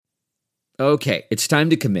Okay, it's time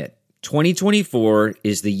to commit. 2024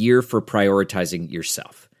 is the year for prioritizing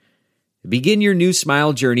yourself. Begin your new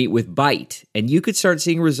smile journey with Byte, and you could start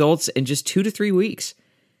seeing results in just 2 to 3 weeks.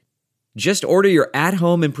 Just order your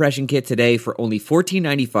at-home impression kit today for only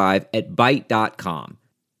 $14.95 at Byte.com.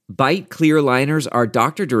 Byte clear liners are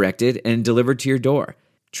doctor-directed and delivered to your door.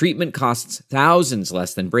 Treatment costs thousands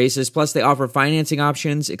less than braces, plus they offer financing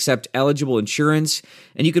options, accept eligible insurance,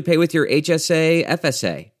 and you could pay with your HSA,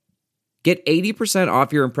 FSA. Get 80%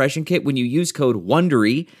 off your impression kit when you use code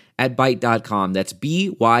WONDERY at Byte.com. That's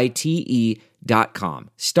BYTE.com.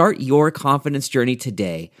 Start your confidence journey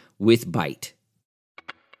today with Byte.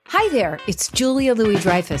 Hi there, it's Julia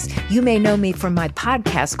Louis-Dreyfus. You may know me from my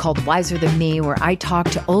podcast called Wiser Than Me, where I talk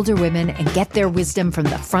to older women and get their wisdom from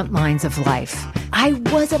the front lines of life. I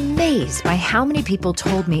was amazed by how many people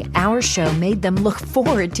told me our show made them look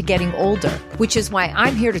forward to getting older, which is why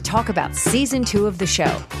I'm here to talk about season 2 of the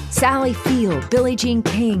show. Sally Field, Billie Jean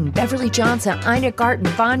King, Beverly Johnson, Ina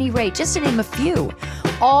Garten, Bonnie Raitt, just to name a few.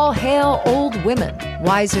 All hail old women.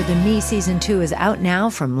 Wiser Than Me season 2 is out now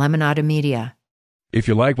from Lemonada Media. If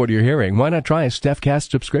you like what you're hearing, why not try a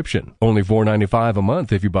StephCast subscription? Only $4.95 a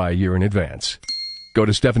month if you buy a year in advance. Go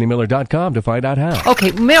to StephanieMiller.com to find out how.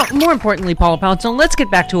 Okay, more importantly, Paula Poundstone, let's get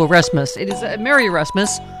back to Erasmus. It is Merry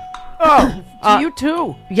Erasmus. Oh, to you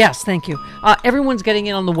too. Yes, thank you. Everyone's getting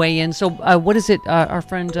in on the way in. So what is it? Our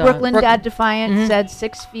friend... Brooklyn Dad Defiant said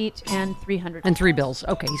 6 feet and 300. And 3 bills.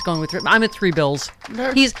 Okay, he's going with 3. I'm at 3 bills.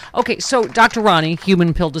 Okay, so Dr. Ronnie,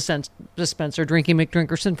 human pill dispenser, Drinky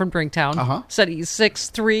McDrinkerson from Drinktown, said he's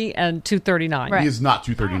 6'3" and 239. Right. He is not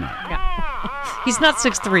 239. Yeah. He's not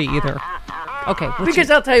 6'3" either. Okay. Because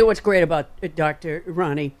I'll tell you what's great about Dr.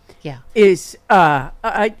 Ronnie. Yeah. Is,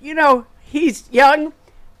 he's young.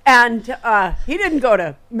 And he didn't go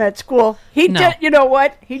to med school. He did. You know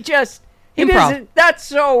what? He doesn't. That's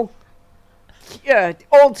so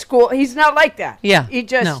old school. He's not like that. Yeah. He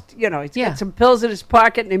just, he's got some pills in his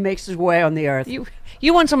pocket and he makes his way on the earth.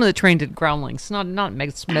 You want someone that trained at Groundlings, not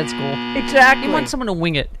med school. Exactly. You want someone to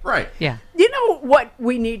wing it. Right. Yeah. You know what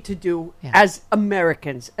we need to do as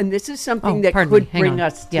Americans, and this is something that could bring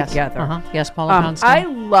us together. Yes, Paula Poundstone. I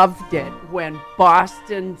loved it when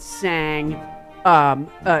Boston sang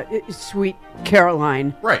Sweet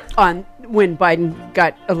Caroline on when Biden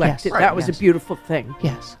got elected. That was a beautiful thing.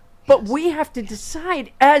 Yes. But we have to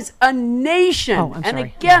decide as a nation.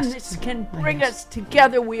 This can bring us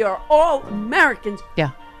together. We are all Americans.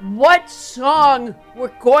 Yeah. What song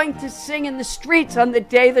we're going to sing in the streets on the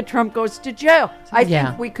day that Trump goes to jail? I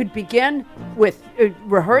think we could begin with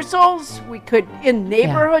rehearsals. We could, in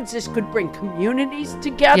neighborhoods, this could bring communities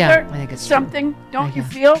together. Yeah, I think it's something, don't you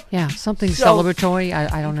feel? Yeah, something celebratory.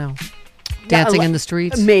 I don't know. Dancing in the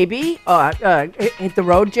streets? Maybe. Hit the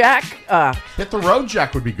road, Jack. Hit the road,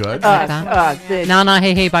 Jack would be good. Hey,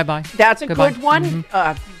 hey, bye-bye. That's a good one.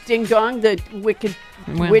 Ding Dong, the wicked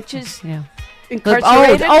witches. Yeah.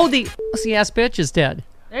 Incarcerated. The ass bitch is dead.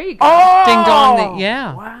 There you go. Oh! Ding Dong. Wow.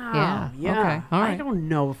 Yeah. Okay. All right. I don't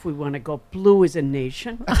know if we want to go blue as a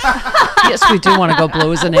nation. Yes, we do want to go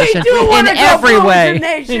blue as a nation. We do want to go every blue way. as a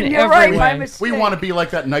nation. In You're every right. way. My mistake. We want to be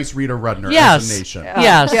like that nice Rita Rudner as a nation.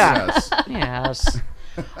 Yes.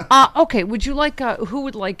 Okay. Would you like? Who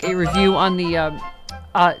would like a review on the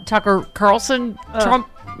Tucker Carlson Trump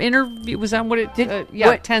interview? Was that what it did?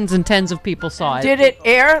 Tens and tens of people saw it. Did it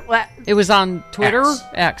air? It was on Twitter.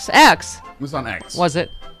 X. It was on X. Was it?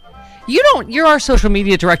 You're our social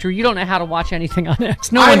media director. You don't know how to watch anything on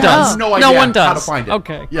X. No one does. I have no idea one does. how to find it.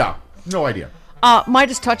 Okay. Yeah, no idea.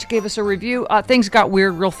 Midas Touch gave us a review. Things got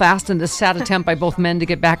weird real fast in this sad attempt by both men to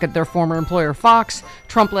get back at their former employer, Fox.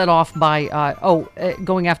 Trump led off by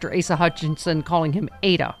going after Asa Hutchinson, calling him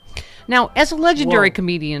Ada. Now, as a legendary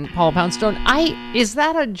comedian, Paula Poundstone, is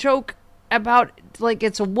that a joke about, like,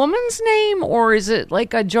 it's a woman's name, or is it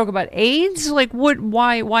like a joke about AIDS? Like,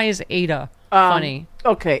 why is Ada funny?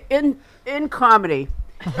 Okay, in comedy,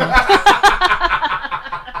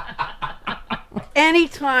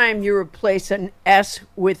 anytime you replace an S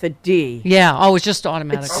with a D, it's just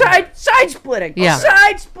automatic. It's side splitting. Yeah,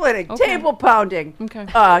 side splitting, table pounding. Okay,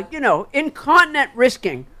 incontinent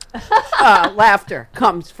risking. Laughter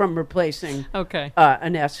comes from replacing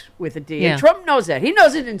an S with a D. And Trump knows that. He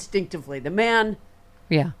knows it instinctively. The man.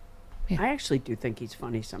 Yeah. I actually do think he's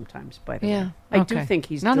funny sometimes, by the way. I do think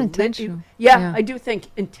he's not intentional. I do think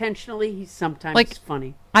intentionally he's sometimes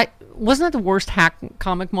funny. Wasn't that the worst hack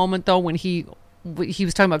comic moment though when he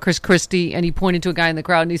was talking about Chris Christie and he pointed to a guy in the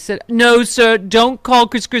crowd and he said, "No, sir, don't call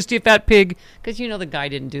Chris Christie a fat pig," because the guy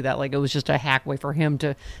didn't do that. Like, it was just a hack way for him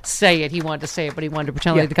to say it. He wanted to say it, but he wanted to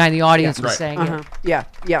pretend like the guy in the audience was saying it. Yeah.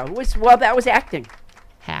 That was acting.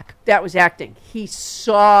 Hack. that was acting. He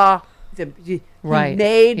saw he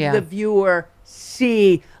made the viewer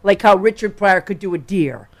see, like how Richard Pryor could do a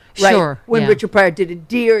deer. Right? Sure. When Richard Pryor did a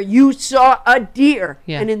deer, you saw a deer.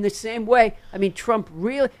 Yeah. And in the same way, I mean, Trump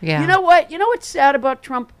really. Yeah. You know what? You know what's sad about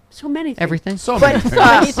Trump? So many things. Everything. So many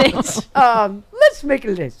things. Let's make a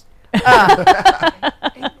list.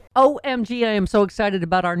 OMG, I am so excited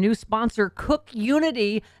about our new sponsor, Cook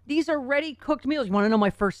Unity. These are ready-cooked meals. You want to know my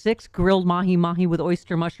first 6? Grilled mahi-mahi with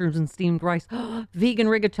oyster mushrooms and steamed rice. Vegan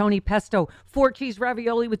rigatoni pesto. 4-cheese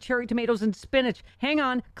ravioli with cherry tomatoes and spinach. Hang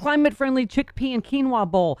on. Climate-friendly chickpea and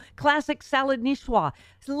quinoa bowl. Classic salad niçoise.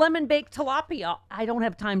 Lemon-baked tilapia. I don't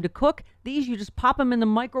have time to cook. These, you just pop them in the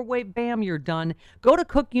microwave. Bam, you're done. Go to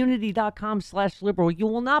cookunity.com/liberal. You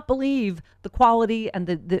will not believe the quality and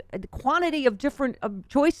the quantity of different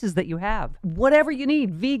choices that you have. Whatever you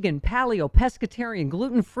need, vegan, paleo, pescatarian,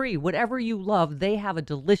 gluten-free, whatever you love, they have a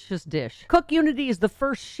delicious dish. Cook Unity is the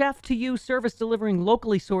first chef-to-you service delivering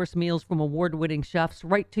locally sourced meals from award-winning chefs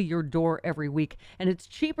right to your door every week. And it's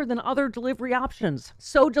cheaper than other delivery options.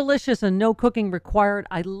 So delicious and no cooking required.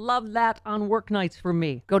 I love that on work nights for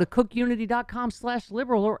me. Go to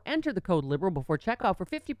cookunity.com/liberal or enter the code liberal before checkout for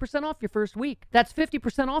 50% off your first week. That's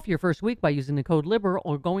 50% off your first week by using the code liberal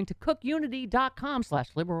or going to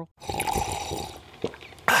cookunity.com/liberal.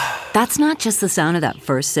 That's not just the sound of that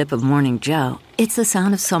first sip of Morning Joe. It's the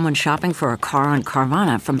sound of someone shopping for a car on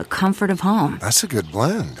Carvana from the comfort of home. That's a good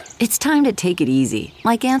blend. It's time to take it easy,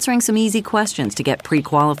 like answering some easy questions to get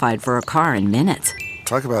pre-qualified for a car in minutes.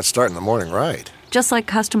 Talk about starting the morning right. Just like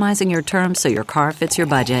customizing your terms so your car fits your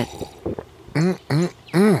budget.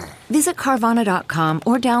 Visit Carvana.com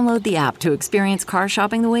or download the app to experience car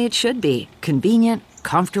shopping the way it should be. Convenient,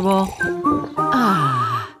 comfortable.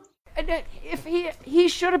 If he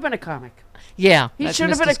should have been a comic. Yeah. He should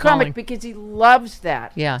have been a comic because he loves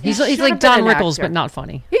that. Yeah. He's like Don Rickles, but not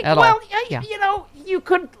funny at all. Yeah. You know, you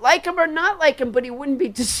could like him or not like him, but he wouldn't be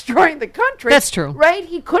destroying the country. That's true. Right?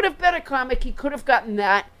 He could have been a comic. He could have gotten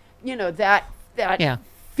that, that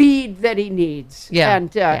feed that he needs. Yeah.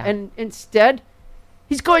 And instead,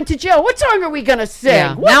 he's going to jail. What song are we going to sing?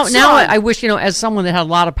 Yeah. What Now song? I wish, as someone that had a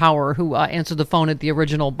lot of power who answered the phone at the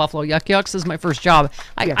original Buffalo Yuck Yucks is my first job.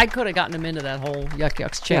 I could have gotten him into that whole Yuck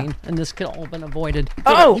Yucks chain, and this could all been avoided. He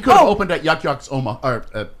could have opened at Yuck Yucks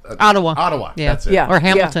Ottawa. Ottawa. Yeah. That's it. Yeah. Or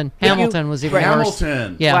Hamilton. Yeah. Hamilton was even worse.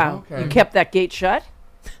 Hamilton. Yeah. Wow. Okay. You kept that gate shut?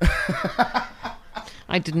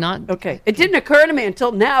 I did not. Okay. It didn't occur to me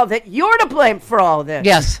until now that you're to blame for all this.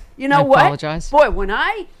 Yes. You know I what? apologize. Boy, when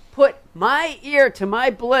I put my ear to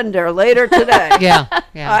my blender later today, Yeah.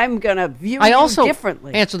 I'm going to view I you also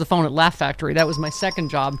differently. answered the phone at Laugh Factory. That was my second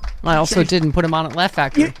job. I also didn't put him on at Laugh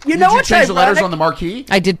Factory. You Did know you what's change the letters ironic? on the marquee?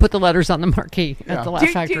 I did put the letters on the marquee at the Laugh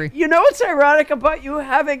Factory. You know what's ironic about you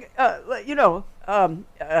having,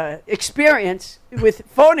 experience with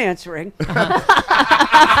phone answering?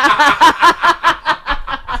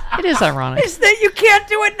 It is ironic. Is that you can't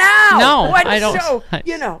do it now? No, What? I don't. So,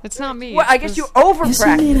 It's not me. Well, I guess you over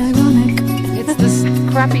practice. It's this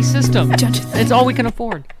crappy system. It's all we can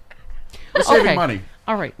afford. We're saving money.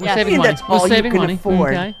 All right, we're Yeah, saving I mean, money. that's all We're you saving can money.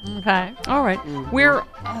 afford. Okay. All right. We're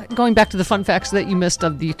going back to the fun facts that you missed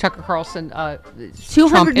of the Tucker Carlson 200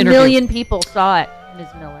 Trump interview. million people saw it, Ms.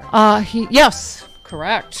 Miller. Yes,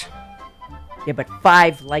 correct. Yeah, but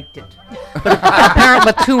 5 liked it.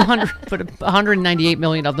 Apparently, but 198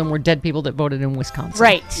 million of them were dead people that voted in Wisconsin.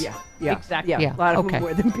 Right. Yeah, Exactly. Yeah, Yeah, a lot of okay. them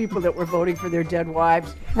were the people that were voting for their dead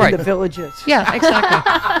wives Right. in the villages. Yeah, exactly.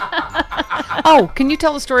 Oh, can you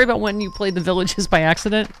tell the story about when you played the Villages by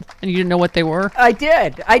accident and you didn't know what they were? I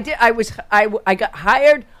did. I got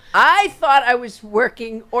hired. I thought I was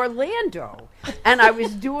working Orlando, and I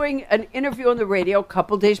was doing an interview on the radio a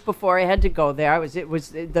couple days before I had to go there. It was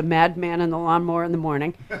the Madman and the Lawnmower in the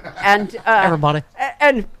morning, and Everybody.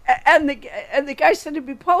 and the guy said to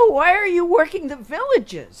me, "Paula, why are you working the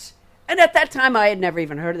Villages?" And at that time, I had never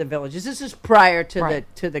even heard of the Villages. This is prior to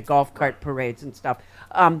the golf cart parades and stuff.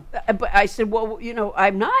 But I said, well,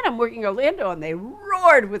 I'm not. I'm working Orlando. And they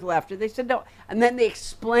roared with laughter. They said, no. And then they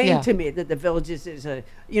explained to me that the Villages is a,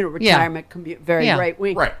 retirement commute, very right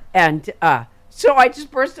wing. Right. And so I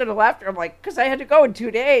just burst into laughter. I'm like, because I had to go in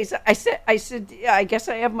 2 days. I said, yeah, I guess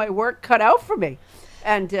I have my work cut out for me.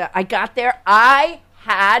 And I got there. I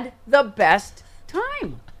had the best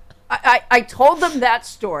time. I told them that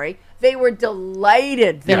story. They were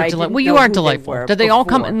delighted that I didn't Well, you know are who delightful. they were Did they all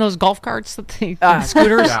come before. in those golf carts,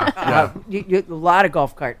 scooters? Yeah. A lot of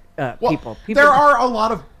golf cart people. There are a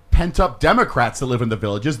lot of pent-up Democrats that live in the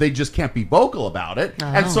villages. They just can't be vocal about it. Oh.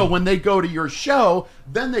 And so when they go to your show,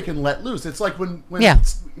 then they can let loose. It's like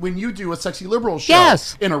when you do a sexy liberal show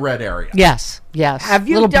in a red area. Yes. Have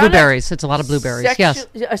you little done blueberries? It's a lot of blueberries.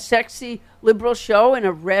 A sexy liberal show in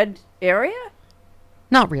a red area?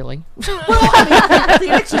 Not really.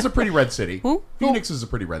 Phoenix is a pretty red city. Who? Phoenix is a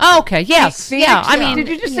pretty red city. Oh, okay. Yes. Phoenix, I mean, did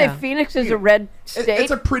you just say Phoenix is a red state?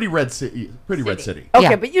 It's a pretty red city. Red city.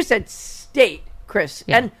 Okay, but you said state, Chris.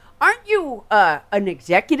 Yeah. And aren't you an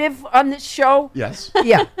executive on this show? Yes.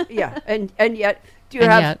 Yeah. And yet, do you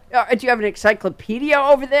have an encyclopedia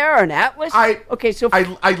over there or an atlas?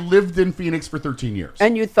 I lived in Phoenix for 13 years.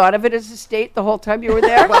 And you thought of it as a state the whole time you were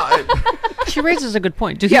there? She raises a good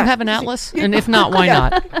point. Do you have an atlas? And if not, why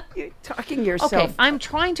not? You're talking yourself. Okay, I'm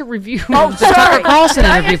trying to review the Tucker Carlson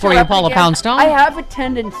interview for you, Paula Poundstone. I have a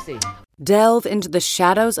tendency. Delve into the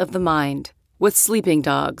shadows of the mind with Sleeping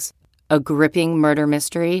Dogs, a gripping murder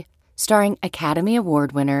mystery starring Academy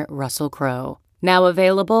Award winner Russell Crowe. Now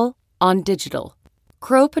available on digital.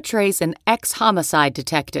 Crowe portrays an ex-homicide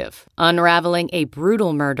detective unraveling a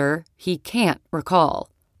brutal murder he can't recall.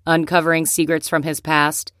 Uncovering secrets from his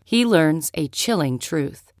past, he learns a chilling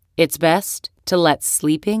truth. It's best to let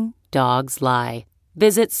sleeping dogs lie.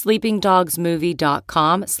 Visit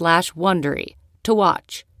sleepingdogsmovie.com/Wondery to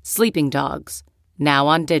watch Sleeping Dogs, now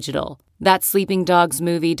on digital. That's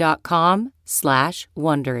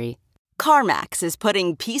sleepingdogsmovie.com/Wondery. CarMax is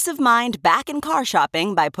putting peace of mind back in car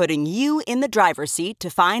shopping by putting you in the driver's seat to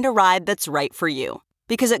find a ride that's right for you.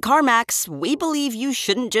 Because at CarMax, we believe you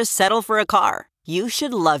shouldn't just settle for a car. You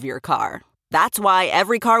should love your car. That's why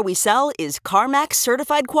every car we sell is CarMax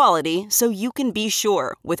certified quality, so you can be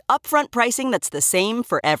sure with upfront pricing that's the same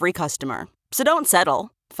for every customer. So don't settle.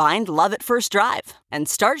 Find love at first drive and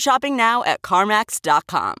start shopping now at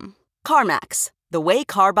CarMax.com. CarMax, the way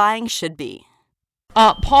car buying should be.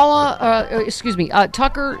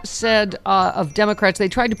 Tucker said of Democrats, they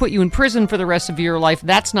tried to put you in prison for the rest of your life.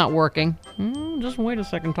 That's not working. Just wait a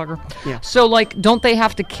second, Tucker. Yeah. So, don't they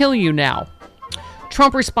have to kill you now?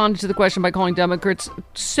 Trump responded to the question by calling Democrats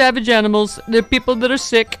savage animals. They're people that are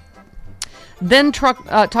sick. Then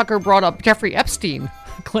Tucker brought up Jeffrey Epstein.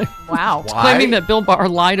 Claiming that Bill Barr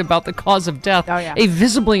lied about the cause of death. Oh, yeah. A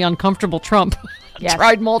visibly uncomfortable Trump. Yes.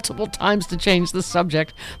 Tried multiple times to change the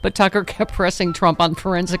subject, but Tucker kept pressing Trump on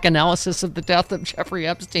forensic analysis of the death of Jeffrey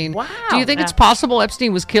Epstein. Wow. Do you think it's possible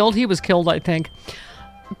Epstein was killed? He was killed, I think.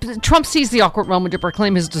 Trump seized the awkward moment to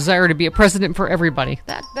proclaim his desire to be a president for everybody.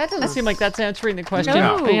 That doesn't seem like that's answering the question.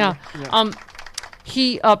 No. Yeah.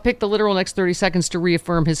 He picked the literal next 30 seconds to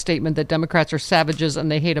reaffirm his statement that Democrats are savages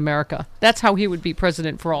and they hate America. That's how he would be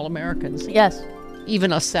president for all Americans. Yes.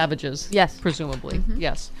 Even us savages. Yes. Presumably. Mm-hmm.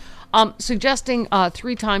 Yes. Suggesting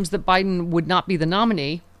 3 times that Biden would not be the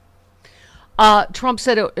nominee. Trump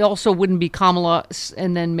said it also wouldn't be Kamala,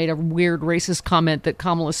 and then made a weird racist comment that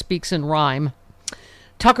Kamala speaks in rhyme.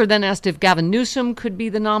 Tucker then asked if Gavin Newsom could be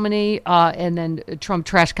the nominee, and then Trump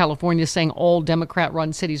trashed California, saying all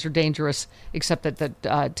Democrat-run cities are dangerous, except that the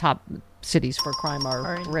top cities for crime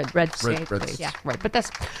are red states. Red. Yeah, right. But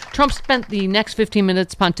Trump spent the next 15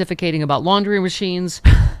 minutes pontificating about laundry machines,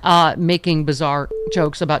 making bizarre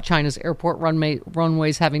jokes about China's airport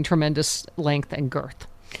runways having tremendous length and girth.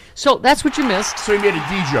 So that's what you missed. So he made a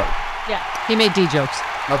D joke. Yeah, he made D jokes.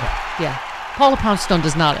 Okay. Yeah, Paula Poundstone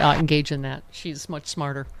does not engage in that. She's much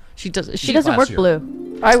smarter. She doesn't work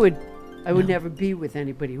blue. I would never be with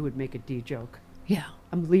anybody who would make a D joke. Yeah,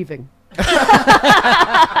 I'm leaving.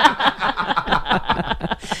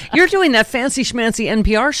 You're doing that fancy schmancy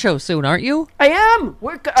NPR show soon, aren't you? I am.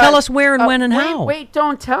 Tell us where and when and how. Wait,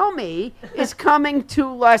 Don't Tell Me is coming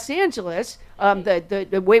to Los Angeles.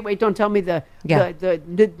 The Wait, Don't Tell Me the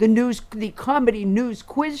news, the comedy news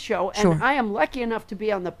quiz show, and Sure. I am lucky enough to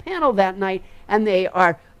be on the panel that night, and they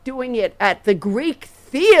are doing it at the Greek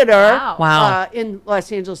Theater Wow. In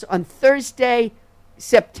Los Angeles on Thursday,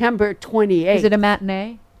 September 28th. Is it a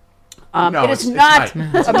matinee? No, it is not a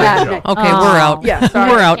matinee. Okay, we're out. Yeah,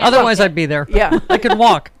 sorry. We're out. Otherwise, I'd be there. Yeah. I could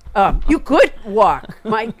walk. You could walk,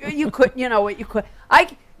 Mike. You could. You know what? You could.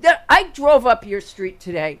 I drove up your street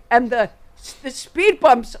today, and the speed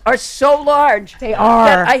bumps are so large. They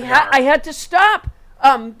are. That I had to stop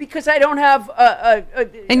because I don't have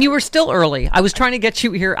And you were still early. I was trying to get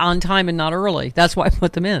you here on time and not early. That's why I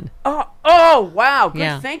put them in. Oh, wow. Good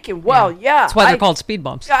Yeah. thinking. Well, yeah. That's why they're called speed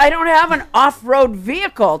bumps. I don't have an off-road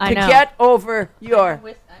vehicle to get over your... I'm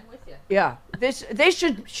with you. Yeah. They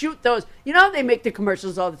should shoot those. You know, they make the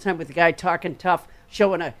commercials all the time with the guy talking tough,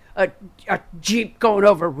 showing a Jeep going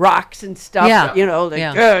over rocks and stuff. Yeah. You know,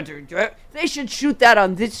 they should shoot that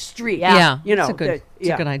on this street. Yeah. You know, it's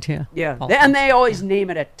a good idea. Yeah. And they always name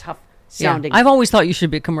it a tough sounding. I've always thought you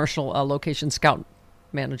should be a commercial location scout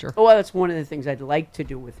manager. Well, that's one of the things I'd like to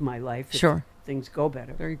do with my life. Sure. Things go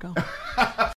better. There you go.